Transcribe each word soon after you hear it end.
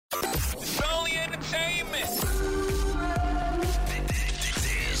Entertainment.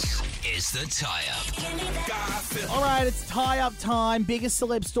 This is the tie-up. All right, it's tie-up time. Biggest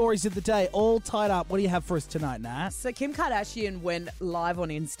celeb stories of the day, all tied up. What do you have for us tonight, Nat? So Kim Kardashian went live on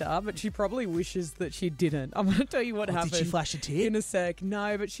Insta, but she probably wishes that she didn't. I'm going to tell you what happened. Did she flash a tit? In a sec.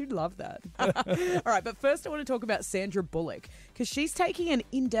 No, but she'd love that. All right, but first I want to talk about Sandra Bullock because she's taking an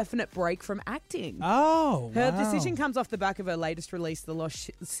indefinite break from acting. Oh, Her wow. decision comes off the back of her latest release, The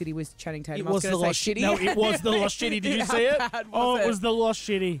Lost City with Channing Tatum. It was the Lost Shitty. No, it was the Lost Shitty. Did you see it? How bad Oh, was it was the Lost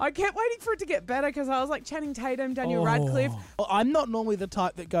Shitty. I kept waiting for it to get better because I was like, Channing Tatum, Daniel Radcliffe. Well, I'm not normally the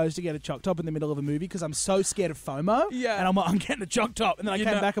type that goes to get a choc top in the middle of a movie because I'm so scared of FOMO. Yeah. And I'm like, I'm getting a choc top. And then I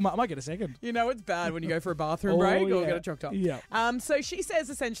came back, I'm like, I might get a second. You know it's bad when you go for a bathroom break or yeah. get a choc top. Yeah. So she says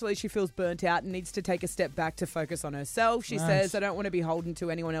essentially she feels burnt out and needs to take a step back to focus on herself. She says, I don't want to be beholden to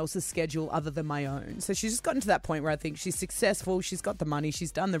anyone else's schedule other than my own. So she's just gotten to that point where I think she's successful, she's got the money,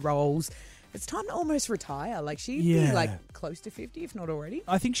 she's done the roles. It's time to almost retire. Like she'd be like close to 50, if not already.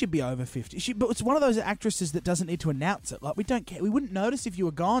 I think she'd be over 50. But it's one of those actresses that doesn't need to announce it. Like, we don't care. We wouldn't notice if you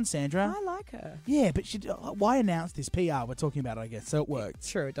were gone, Sandra. I like her. Yeah, but why announce this? PR, we're talking about it, I guess. So it worked.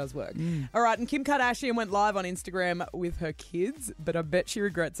 Sure, it does work. All right, and Kim Kardashian went live on Instagram with her kids, but I bet she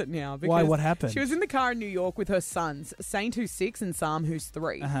regrets it now. Why? What happened? She was in the car in New York with her sons, Saint, who's 6, and Sam, who's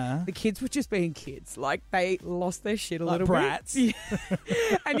 3. Uh-huh. The kids were just being kids. Like, they lost their shit a Like little brats. bit. Yeah.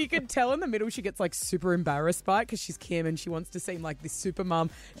 And you could tell in the middle she gets, like, super embarrassed by it because she's Kim and she wants to seem like this super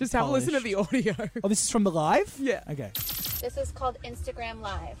mum. Just have a listen to the audio. Oh, this is from the live? Yeah. Okay. This is called Instagram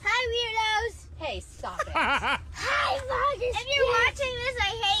Live. Hi, weirdos! Hey, stop it. Hi, vloggers! If you're watching this,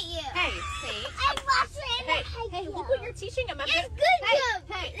 I hate you. Hey, see? I'm watching Hey, I hate hey, you. look what you're teaching him. It's good job.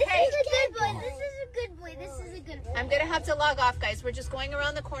 Hey, This hey. is a good boy. This is a good boy. This is a good boy. I'm gonna have to log off, guys. We're just going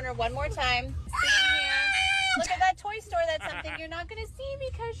around the corner one more time. Sitting here. Look at that toy store. That's something you're not gonna see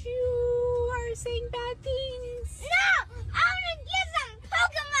because you are saying bad things. No! I want to get some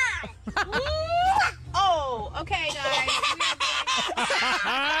Pokemon! Oh, okay, guys.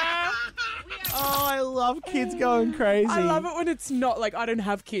 Oh, I love kids going crazy. I love it when it's not like I don't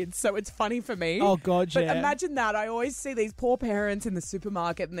have kids, so it's funny for me. Oh, God, But yeah. imagine that. I always see these poor parents in the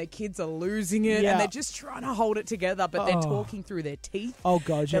supermarket and their kids are losing it Yeah. and they're just trying to hold it together, but they're talking through their teeth. Oh,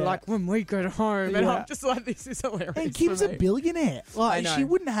 God, yeah. They're like, when we get home. And Yeah. I'm just like, this is hilarious. And Kim's for a me. billionaire. Like, I know. she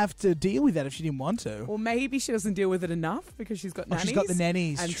wouldn't have to deal with that if she didn't want to. Well, maybe she doesn't deal with it enough because she's got nannies. she's got the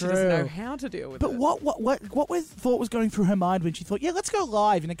nannies, And true. she doesn't know how to deal with But it. what thought was going through her mind when she thought, yeah, let's go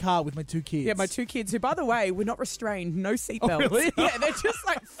live in a car with my 2 kids? Yeah, my 2 kids, who, by the way, were not restrained, no seatbelts. really? Yeah, they're just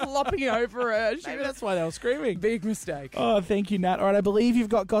like flopping over her. Maybe that's why they were screaming. Big mistake. Oh, thank you, Nat. All right, I believe you've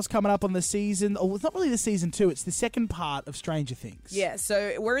got Goss coming up on the season. Oh, it's not really the season 2. It's the second part of Stranger Things. Yeah,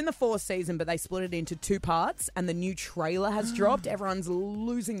 so we're in the 4th season, but they split it into 2 parts, and the new trailer has dropped. Everyone's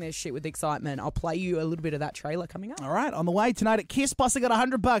losing their shit with excitement. I'll play you a little bit of that trailer coming up. All right, on the way tonight at Kiss. Plus, I got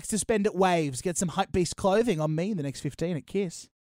 $100 to spend at Waves. Get some Hypebeast clothing on me in the next 15 at Kiss.